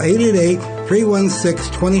call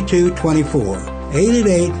 888-316-2224.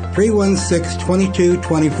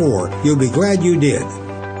 888-316-2224. You'll be glad you did.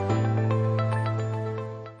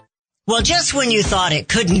 Well, just when you thought it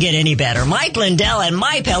couldn't get any better, Mike Lindell and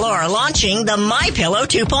MyPillow are launching the MyPillow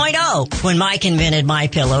 2.0. When Mike invented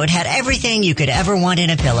MyPillow, it had everything you could ever want in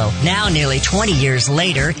a pillow. Now, nearly 20 years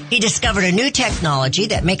later, he discovered a new technology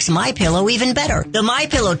that makes MyPillow even better. The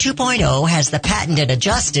MyPillow 2.0 has the patented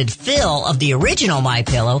adjusted fill of the original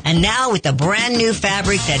MyPillow, and now with the brand new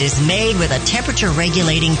fabric that is made with a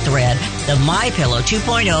temperature-regulating thread, the MyPillow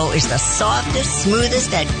 2.0 is the softest,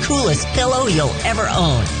 smoothest, and coolest pillow you'll ever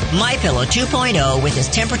own. MyPillow 2.0 with its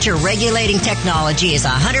temperature-regulating technology is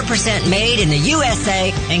 100% made in the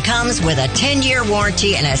USA and comes with a 10-year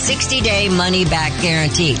warranty and a 60-day money-back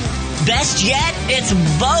guarantee. Best yet, it's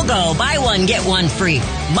BOGO. Buy one, get one free.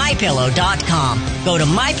 MyPillow.com. Go to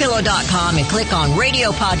MyPillow.com and click on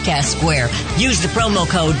Radio Podcast Square. Use the promo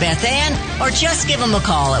code BethAnn or just give them a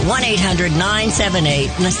call at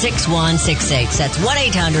 1-800-978-6168. That's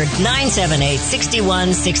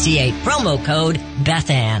 1-800-978-6168. Promo code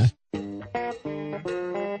BethAnn.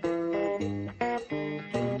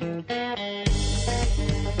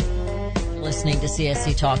 Listening to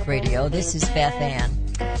CSC Talk Radio. This is Beth Ann.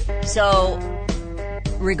 So,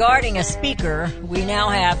 regarding a speaker, we now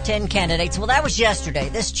have 10 candidates. Well, that was yesterday.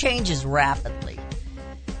 This changes rapidly.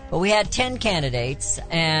 But we had 10 candidates,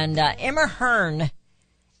 and Emmer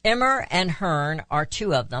and Hearn are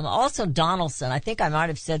two of them. Also Donaldson. I think I might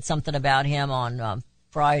have said something about him on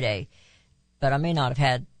Friday, but I may not have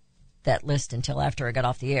had that list until after I got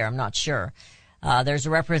off the air. I'm not sure. There's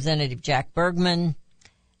a Representative Jack Bergman.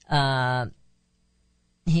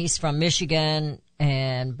 He's from Michigan,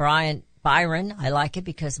 and Byron, I like it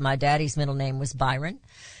because my daddy's middle name was Byron.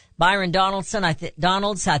 Byron Donaldson, I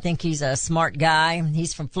think he's a smart guy.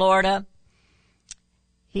 He's from Florida.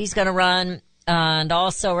 He's going to run. And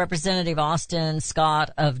also Representative Austin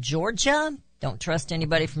Scott of Georgia. Don't trust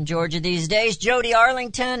anybody from Georgia these days. Jody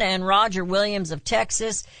Arlington and Roger Williams of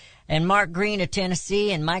Texas, and Mark Green of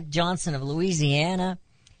Tennessee, and Mike Johnson of Louisiana.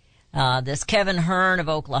 This Kevin Hearn of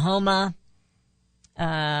Oklahoma.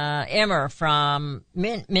 Emmer from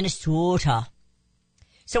Minnesota.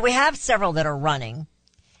 So we have several that are running.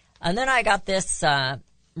 And then I got this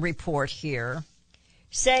report here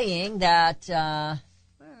saying that, where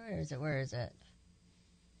is it?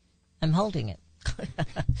 I'm holding it.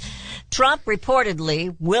 Trump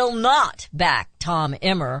reportedly will not back Tom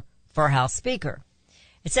Emmer for House Speaker.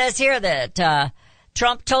 It says here that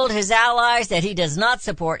Trump told his allies that he does not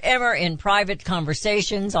support Emmer in private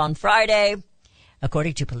conversations on Friday,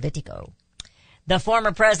 according to Politico. The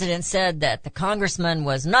former president said that the congressman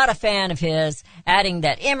was not a fan of his, adding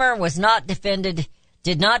that Emmer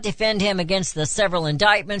did not defend him against the several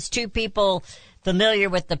indictments. Two people familiar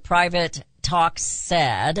with the private talks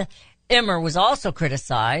said Emmer has also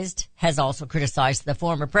criticized the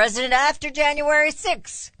former president after January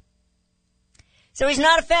 6th. So he's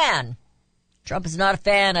not a fan. Trump is not a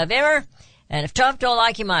fan of Emmer, and if Trump don't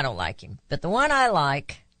like him, I don't like him. But the one I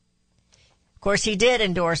like, of course, he did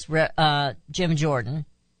endorse Jim Jordan.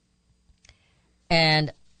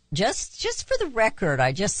 And just for the record,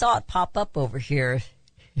 I just saw it pop up over here.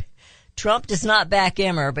 Trump does not back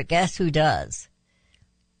Emmer, but guess who does?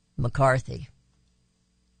 McCarthy.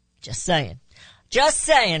 Just saying. Just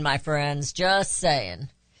saying, my friends. Just saying.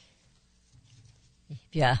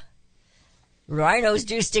 Yeah. Rhinos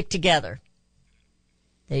do stick together.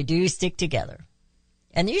 They do stick together.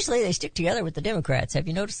 And usually they stick together with the Democrats. Have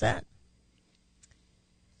you noticed that?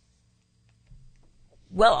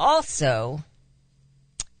 Well, also,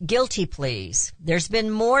 guilty pleas. There's been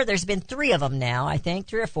more. There's been 3 of them now, I think,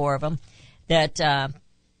 3 or 4 of them, that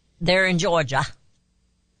they're in Georgia,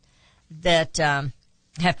 that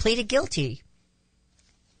have pleaded guilty.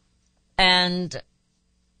 And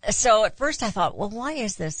so at first I thought, well, why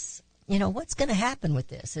is this? What's going to happen with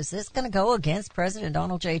this? Is this going to go against President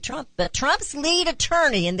Donald J. Trump? But Trump's lead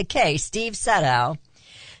attorney in the case, Steve Setow,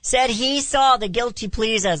 said he saw the guilty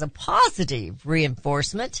pleas as a positive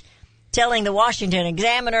reinforcement, telling the Washington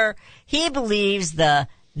Examiner he believes the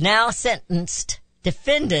now sentenced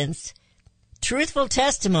defendants' truthful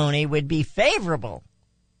testimony would be favorable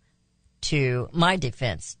to my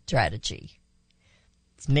defense strategy.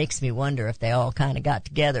 It makes me wonder if they all kind of got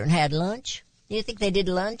together and had lunch. You think they did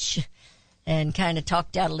lunch and kind of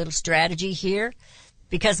talked out a little strategy here?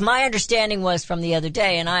 Because my understanding was from the other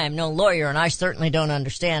day, and I am no lawyer, and I certainly don't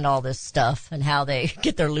understand all this stuff and how they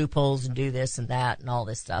get their loopholes and do this and that and all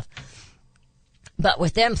this stuff. But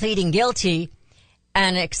with them pleading guilty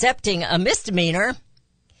and accepting a misdemeanor,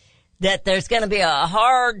 that there's going to be a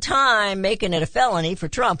hard time making it a felony for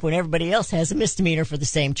Trump when everybody else has a misdemeanor for the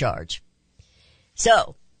same charge.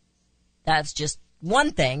 So, that's just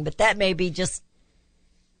one thing, but that may be just,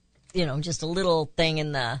 just a little thing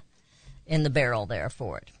in the barrel there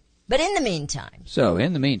for it. But in the meantime.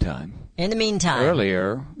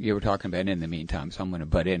 Earlier, you were talking about in the meantime, so I'm going to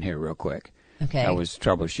butt in here real quick. Okay. I was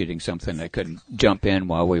troubleshooting something. I couldn't jump in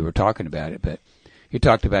while we were talking about it, but you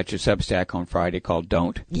talked about your Substack on Friday called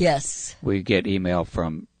Don't. Yes. We get email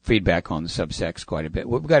from feedback on the Substacks quite a bit.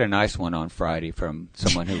 We've got a nice one on Friday from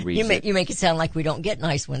someone who reads it. You make it sound like we don't get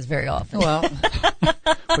nice ones very often. Well,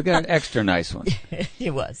 we got an extra nice one.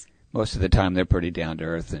 It was. Most of the time they're pretty down to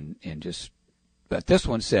earth and just, but this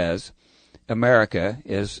one says, America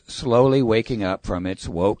is slowly waking up from its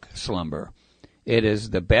woke slumber. It is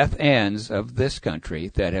the Beth Anns of this country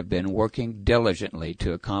that have been working diligently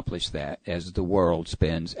to accomplish that as the world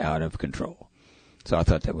spins out of control. So I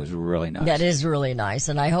thought that was really nice. That is really nice,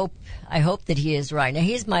 and I hope that he is right. Now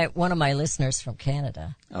he's one of my listeners from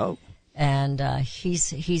Canada. Oh. And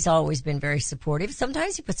he's always been very supportive.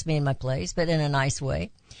 Sometimes he puts me in my place, but in a nice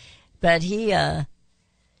way. But he, and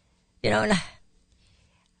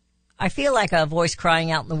I feel like a voice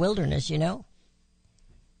crying out in the wilderness,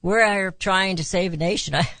 We're trying to save a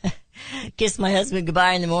nation. I kiss my husband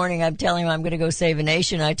goodbye in the morning. I'm telling him I'm going to go save a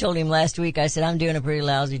nation. I told him last week, I said, I'm doing a pretty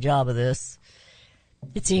lousy job of this.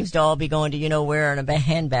 It seems to all be going to where in a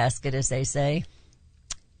handbasket, as they say.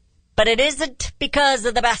 But it isn't because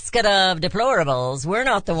of the basket of deplorables. We're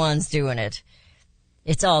not the ones doing it.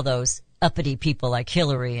 It's all those uppity people like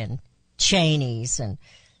Hillary and Cheney's and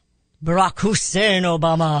Barack Hussein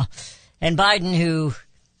Obama and Biden, who,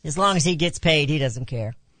 as long as he gets paid, he doesn't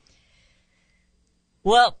care.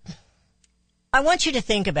 Well, I want you to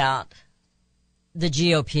think about the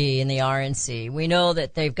GOP and the RNC. We know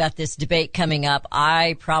that they've got this debate coming up.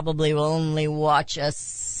 I probably will only watch a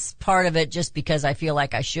part of it just because I feel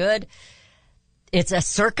like I should. It's a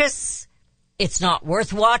circus. It's not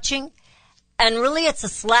worth watching. And really, it's a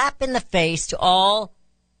slap in the face to all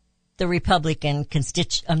the Republican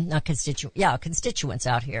constituents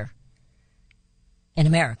out here in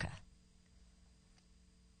America.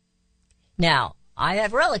 Now, I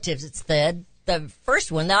have relatives that said the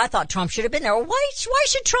first one that I thought Trump should have been there. Why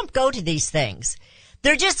should Trump go to these things?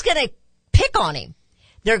 They're just going to pick on him.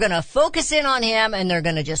 They're going to focus in on him, and they're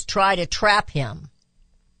going to just try to trap him.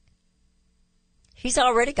 He's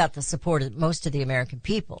already got the support of most of the American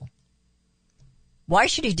people. Why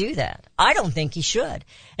should he do that? I don't think he should.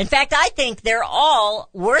 In fact, I think they're all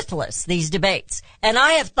worthless, these debates. And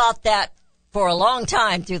I have thought that for a long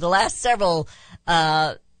time through the last several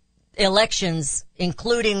elections,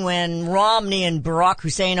 including when Romney and Barack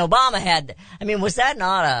Hussein Obama had. I mean, was that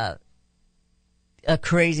not a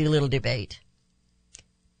crazy little debate?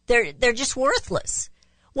 They're just worthless.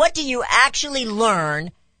 What do you actually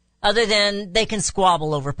learn other than they can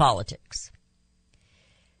squabble over politics?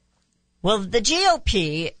 Well, the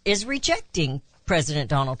GOP is rejecting President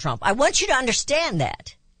Donald Trump. I want you to understand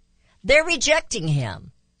that. They're rejecting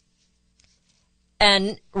him.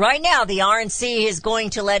 And right now, the RNC is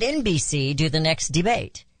going to let NBC do the next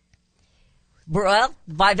debate. Well,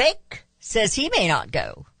 Vivek says he may not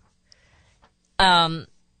go.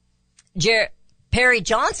 Perry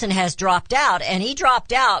Johnson has dropped out, and he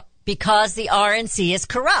dropped out because the RNC is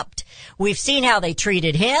corrupt. We've seen how they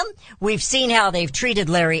treated him. We've seen how they've treated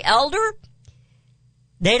Larry Elder.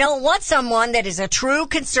 They don't want someone that is a true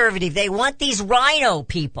conservative. They want these rhino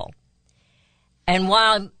people. And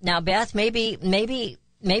while, now Beth, maybe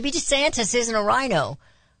DeSantis isn't a rhino.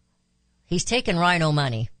 He's taking rhino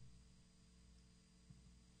money.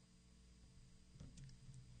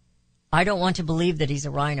 I don't want to believe that he's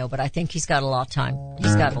a rhino, but I think he's got a lot of time.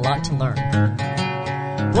 He's got a lot to learn.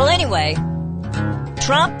 Well, anyway,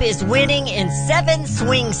 Trump is winning in 7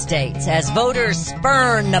 swing states as voters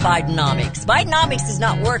spurn the Bidenomics. Bidenomics is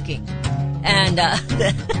not working. And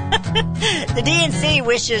the DNC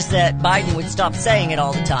wishes that Biden would stop saying it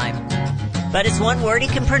all the time. But it's one word he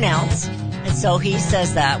can pronounce. And so he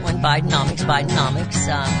says that when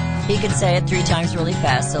Bidenomics. He can say it 3 times really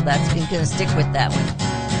fast, so that's going to stick with that one.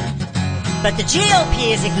 But the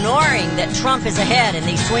GOP is ignoring that Trump is ahead in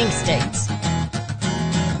these swing states.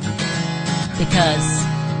 Because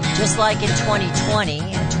just like in 2020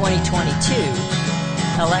 and 2022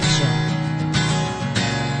 election,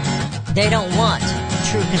 they don't want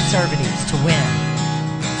true conservatives to win.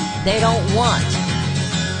 They don't want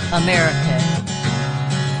America.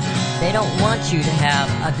 They don't want you to have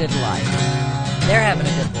a good life. They're having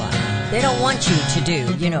a good life. They don't want you to do,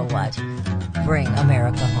 you know what, bring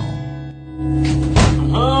America home.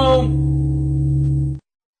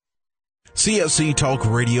 CSC Talk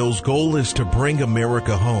Radio's goal is to bring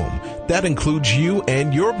America home. That includes you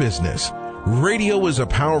and your business. Radio is a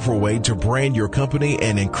powerful way to brand your company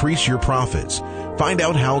and increase your profits. Find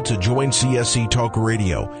out how to join CSC Talk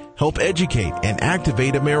Radio, help educate and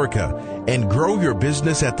activate America, and grow your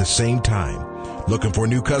business at the same time. Looking for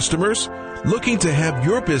new customers? Looking to have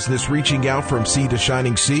your business reaching out from sea to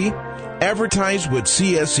shining sea? Advertise with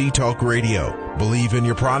CSC Talk Radio. Believe in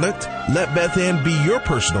your product? Let Beth Ann be your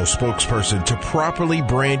personal spokesperson to properly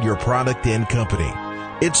brand your product and company.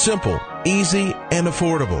 It's simple, easy, and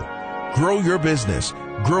affordable. Grow your business,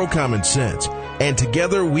 grow common sense, and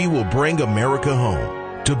together we will bring America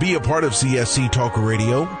home. To be a part of CSC Talk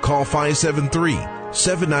Radio, call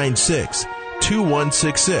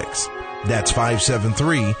 573-796-2166. That's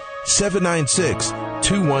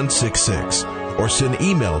 573-796-2166. Or send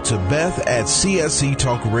email to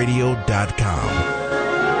beth@csctalkradio.com.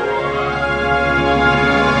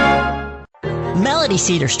 Melody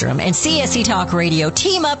Cedarstrom and CSC Talk Radio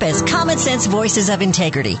team up as common sense voices of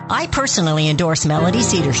integrity. I personally endorse Melody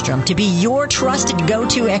Cedarstrom to be your trusted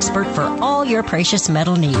go-to expert for all your precious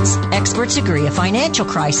metal needs. Experts agree a financial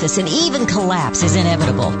crisis and even collapse is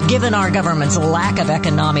inevitable. Given our government's lack of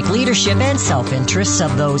economic leadership and self-interests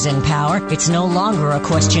of those in power, it's no longer a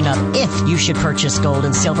question of if you should purchase gold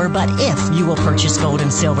and silver, but if you will purchase gold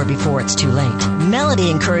and silver before it's too late. Melody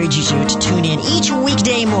encourages you to tune in each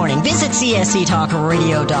weekday morning. Visit CSCTalkRadio.com.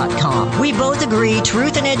 We both agree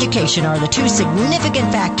truth and education are the 2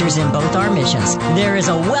 significant factors in both our missions. There is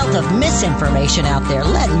a wealth of misinformation out there.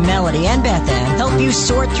 Let Melody and Beth Ann help you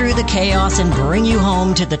sort through the chaos and bring you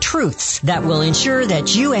home to the truths that will ensure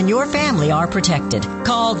that you and your family are protected.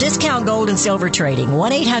 Call Discount Gold and Silver Trading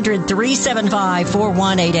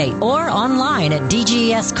 1-800-375-4188 or online at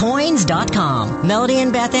dgscoins.com. Melody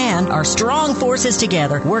and Beth Ann are strong forces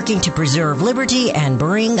together working to preserve liberty and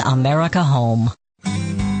bring America home.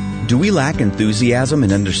 Do we lack enthusiasm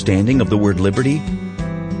and understanding of the word liberty?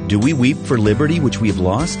 Do we weep for liberty which we have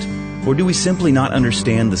lost? Or do we simply not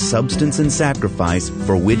understand the substance and sacrifice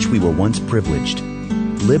for which we were once privileged?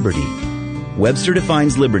 Liberty. Webster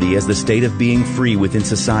defines liberty as the state of being free within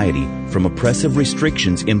society from oppressive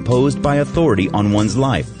restrictions imposed by authority on one's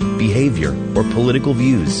life, behavior, or political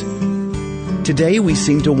views. Today we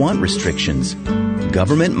seem to want restrictions.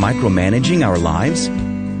 Government micromanaging our lives?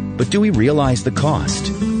 But do we realize the cost?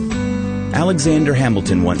 Alexander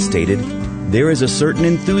Hamilton once stated, "There is a certain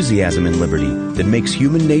enthusiasm in liberty that makes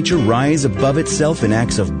human nature rise above itself in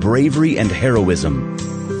acts of bravery and heroism."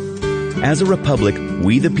 As a republic,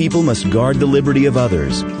 we the people must guard the liberty of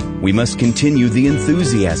others. We must continue the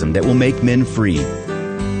enthusiasm that will make men free.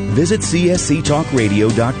 Visit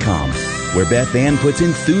csctalkradio.com, where Beth Ann puts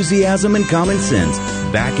enthusiasm and common sense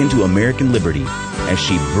back into American liberty as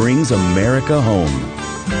she brings America home.